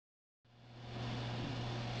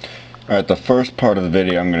Alright, the first part of the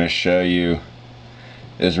video I'm going to show you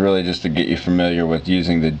is really just to get you familiar with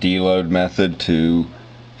using the deload method to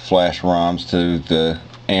flash ROMs to the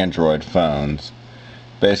Android phones.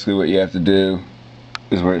 Basically what you have to do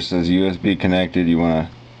is where it says USB connected, you want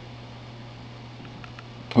to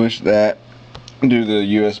push that, do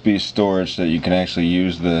the USB storage so that you can actually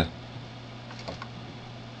use the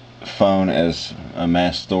phone as a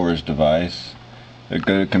mass storage device.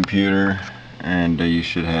 Go to computer and you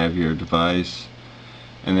should have your device,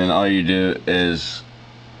 and then all you do is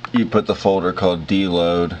you put the folder called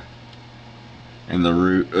deload in the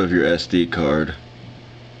root of your SD card,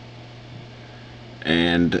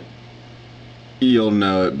 and you'll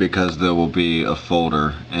know it because there will be a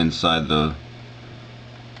folder inside the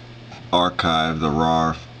archive, the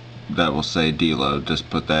RAR, that will say deload.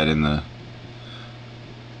 Just put that in the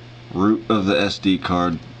root of the SD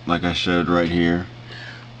card like I showed right here.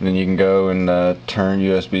 And then you can go and turn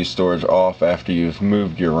USB storage off after you've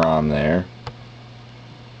moved your ROM there.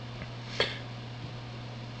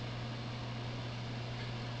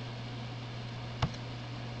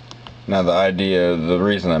 Now the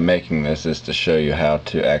reason I'm making this is to show you how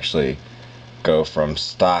to actually go from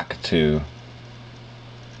stock to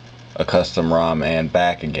a custom ROM and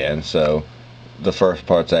back again. So the first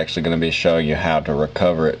part's actually going to be showing you how to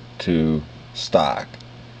recover it to stock.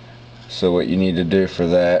 So what you need to do for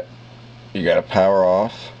that, you got to power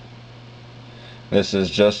off. This is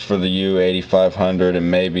just for the U8500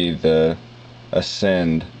 and maybe the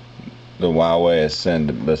Ascend, the Huawei Ascend.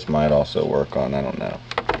 This might also work on, I don't know.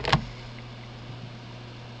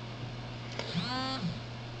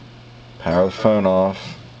 Power the phone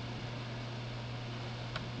off.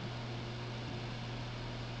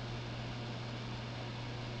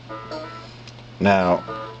 Now,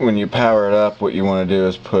 when you power it up, what you want to do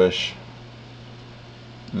is push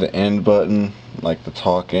the end button, like the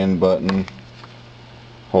talk end button.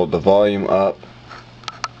 Hold the volume up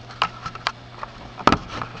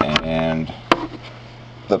and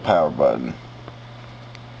the power button.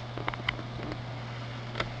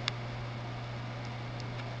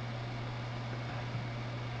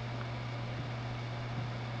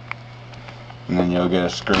 And then you'll get a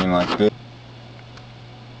screen like this.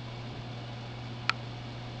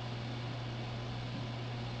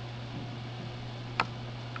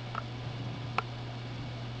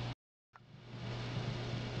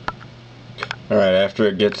 Alright, after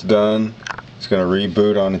it gets done, it's going to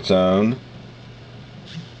reboot on its own.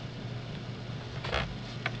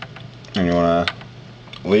 And you want to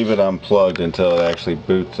leave it unplugged until it actually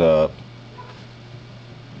boots up.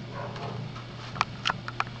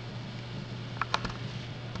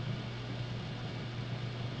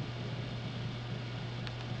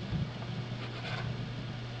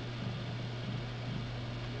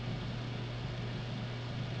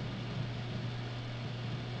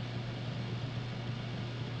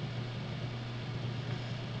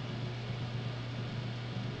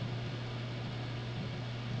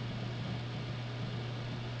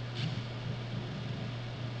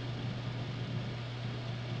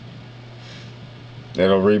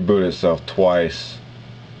 It'll reboot itself twice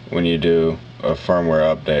when you do a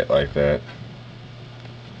firmware update like that.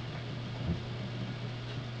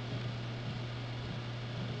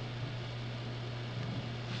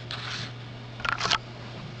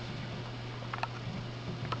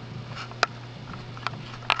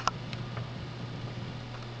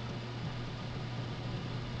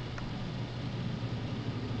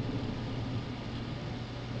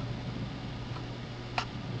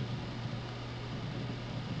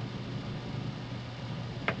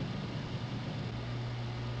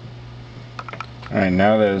 Alright,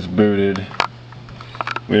 now that it's booted,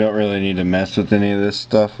 we don't really need to mess with any of this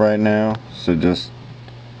stuff right now, so just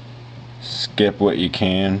skip what you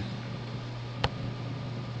can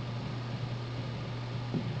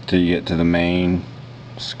till you get to the main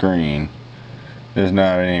screen. There's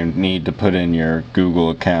not any need to put in your Google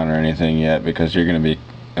account or anything yet because you're going to be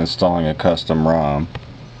installing a custom ROM.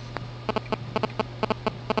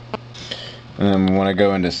 And then we want to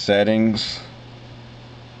go into settings.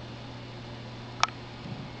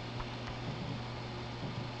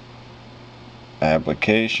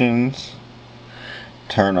 Applications,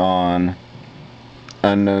 turn on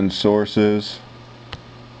unknown sources,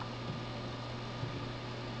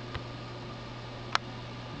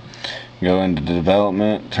 go into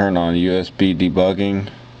development, turn on USB debugging,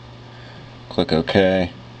 click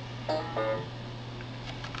OK.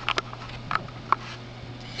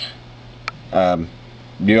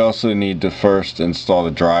 You also need to first install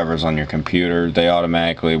the drivers on your computer. They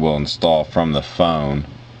automatically will install from the phone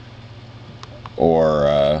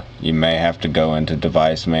or you may have to go into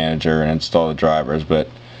Device Manager and install the drivers, but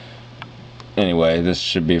anyway, this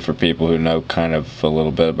should be for people who know kind of a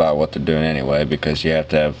little bit about what they're doing anyway, because you have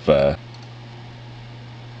to have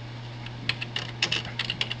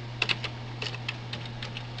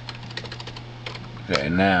okay,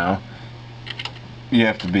 now you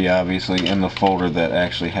have to be obviously in the folder that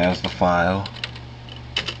actually has the file.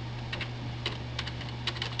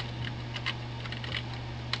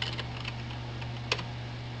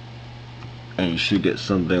 And you should get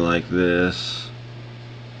something like this.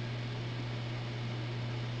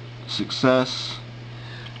 Success.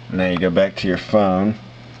 Now you go back to your phone.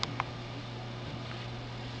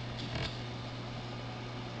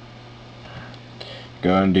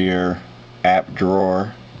 Go into your app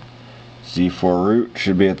drawer. Z4 root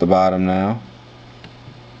should be at the bottom now.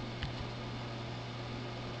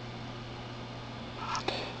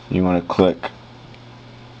 You want to click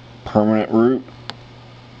permanent root.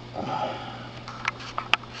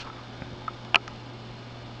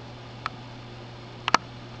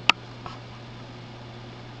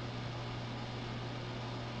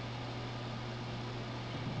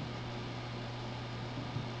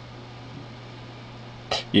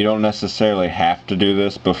 You don't necessarily have to do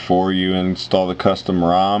this before you install the custom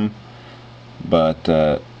ROM, but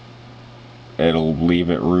it'll leave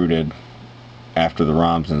it rooted after the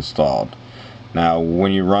ROM's installed. Now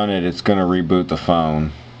when you run it, it's going to reboot the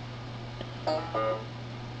phone,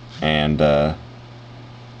 and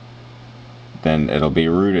then it'll be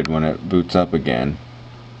rooted when it boots up again.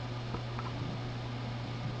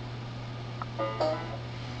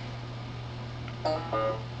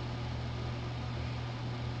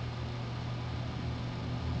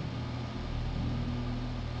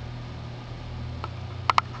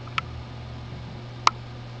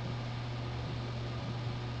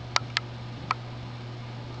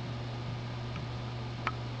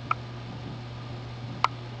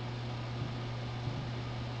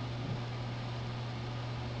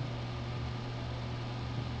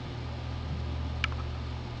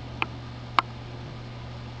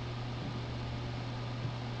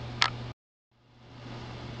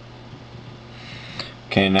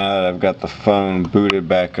 Okay, now that I've got the phone booted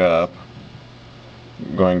back up,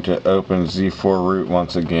 I'm going to open Z4 root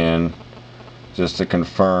once again, just to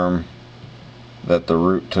confirm that the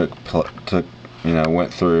root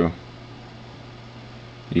went through.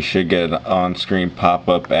 You should get an on-screen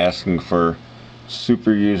pop-up asking for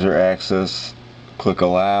super user access. Click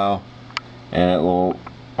allow, and it will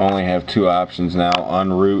only have two options now: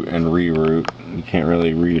 unroot and reroute. You can't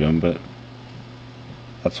really read them, but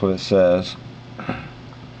that's what it says.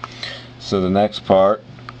 So the next part,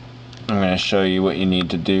 I'm going to show you what you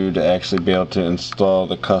need to do to actually be able to install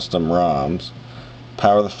the custom ROMs.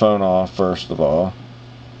 Power the phone off first of all.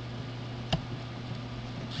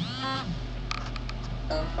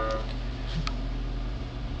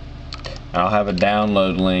 I'll have a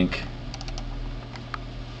download link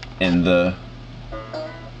in the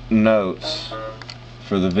notes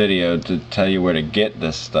for the video to tell you where to get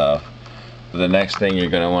this stuff. But the next thing you're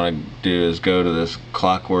going to want to do is go to this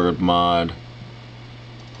Clockwork mod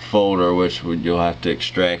folder, which you'll have to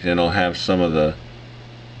extract, and it'll have some of the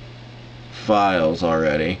files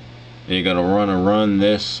already. And you're going to want to run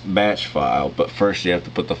this batch file, but first you have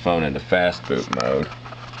to put the phone into fast boot mode,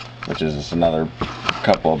 which is just another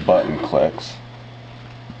couple of button clicks.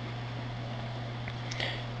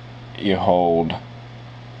 You hold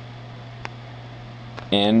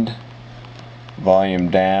end, volume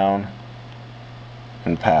down,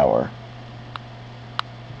 and power.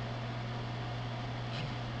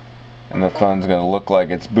 And the phone's going to look like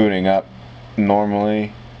it's booting up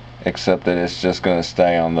normally, except that it's just going to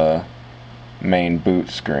stay on the main boot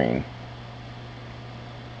screen.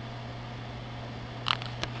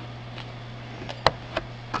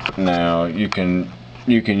 Now you can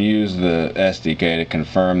use the SDK to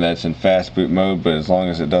confirm that it's in fast boot mode, but as long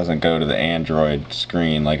as it doesn't go to the Android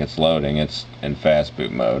screen like it's loading, it's in fast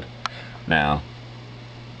boot mode. Now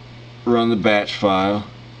run the batch file.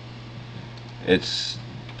 It's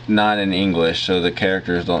not in English, so the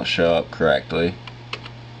characters don't show up correctly.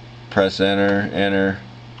 Press enter, enter,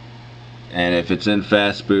 and if it's in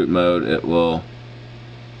fast boot mode, it will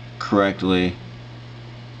correctly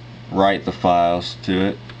write the files to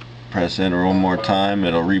it. Press enter one more time,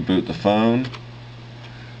 it'll reboot the phone.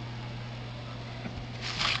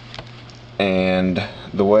 And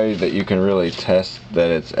the way that you can really test that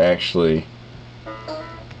it's actually,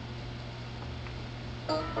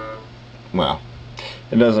 well,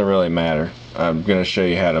 it doesn't really matter. I'm going to show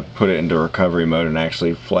you how to put it into recovery mode and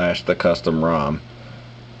actually flash the custom ROM.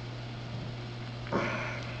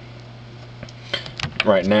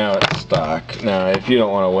 right now it's stock. Now if you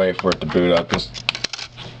don't want to wait for it to boot up, just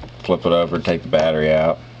flip it over, take the battery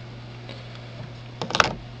out.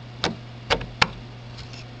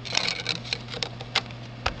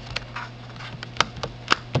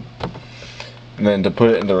 And then to put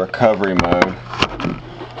it into recovery mode,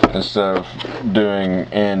 instead of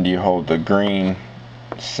doing end, you hold the green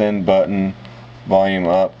send button, volume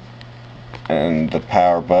up, and the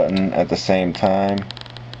power button at the same time.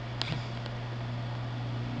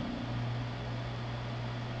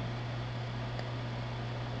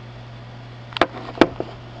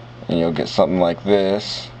 And you'll get something like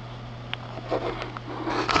this.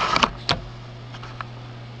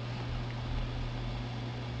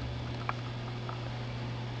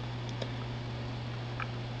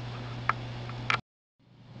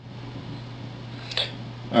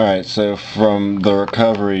 Alright, so from the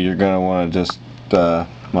recovery you're going to want to just,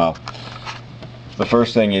 well, the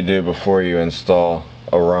first thing you do before you install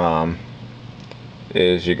a ROM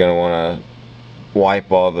is you're going to want to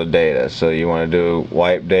wipe all the data. So you want to do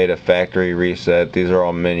wipe data, factory reset. These are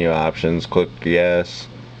all menu options. Click yes.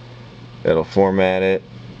 It'll format it.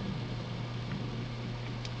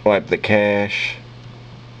 Wipe the cache.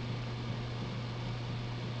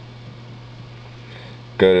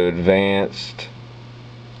 Go to advanced.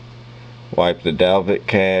 Wipe the Dalvik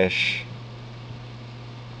cache.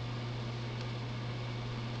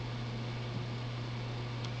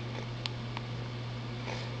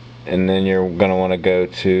 And then you're going to want to go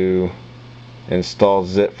to install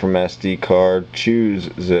zip from SD card, choose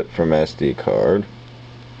zip from SD card,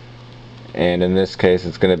 and in this case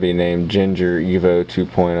it's going to be named Ginger Evo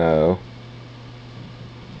 2.0.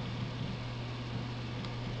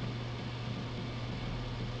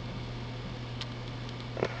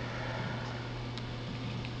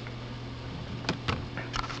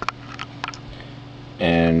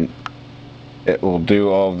 And it will do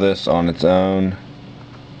all of this on its own.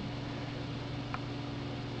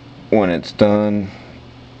 When it's done,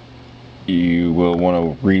 you will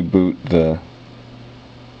want to reboot the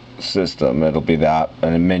system. It'll be the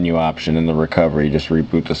a menu option in the recovery. Just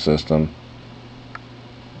reboot the system.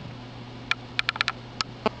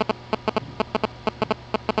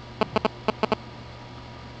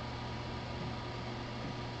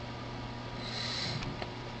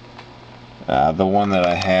 The one that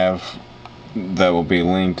I have that will be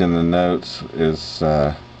linked in the notes is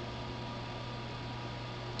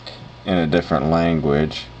in a different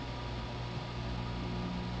language.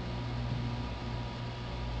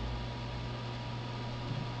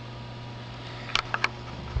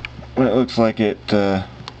 When it looks like it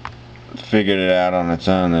figured it out on its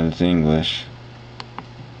own, then it's English.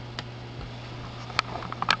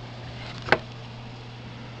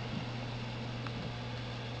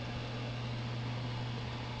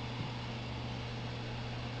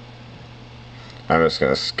 I'm just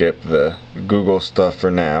going to skip the Google stuff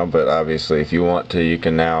for now, but obviously if you want to, you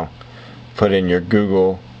can now put in your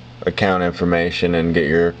Google account information and get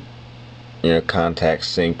your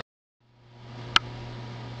contacts synced.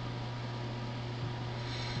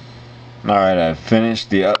 Alright, I've finished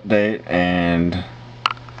the update and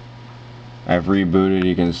I've rebooted.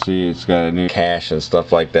 You can see it's got a new cache and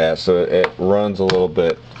stuff like that, so it runs a little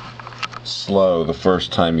bit slow the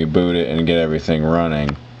first time you boot it and get everything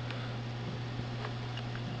running.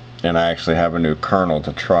 And I actually have a new kernel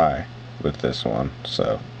to try with this one.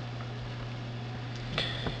 So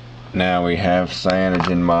now we have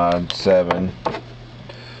Cyanogen mod 7,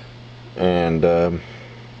 and I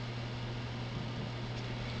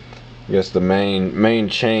guess the main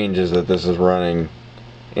change is that this is running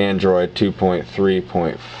Android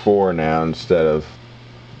 2.3.4 now instead of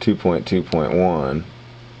 2.2.1.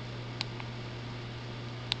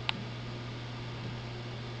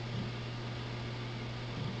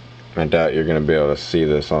 I doubt you're going to be able to see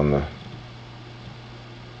this on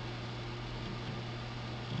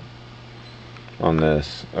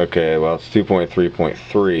this. Okay, well it's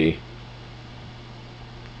 2.3.3,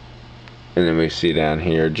 and then we see down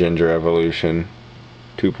here Ginger Evolution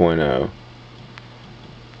 2.0,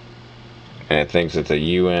 and it thinks it's a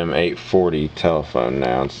UM840 telephone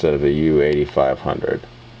now instead of a U8500.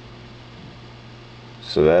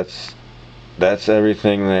 So that's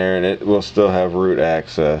everything there, and it will still have root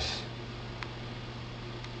access.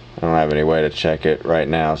 I don't have any way to check it right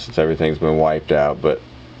now since everything's been wiped out, but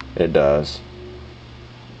it does.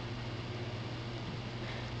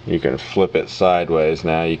 You can flip it sideways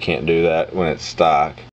now. You can't do that when it's stock.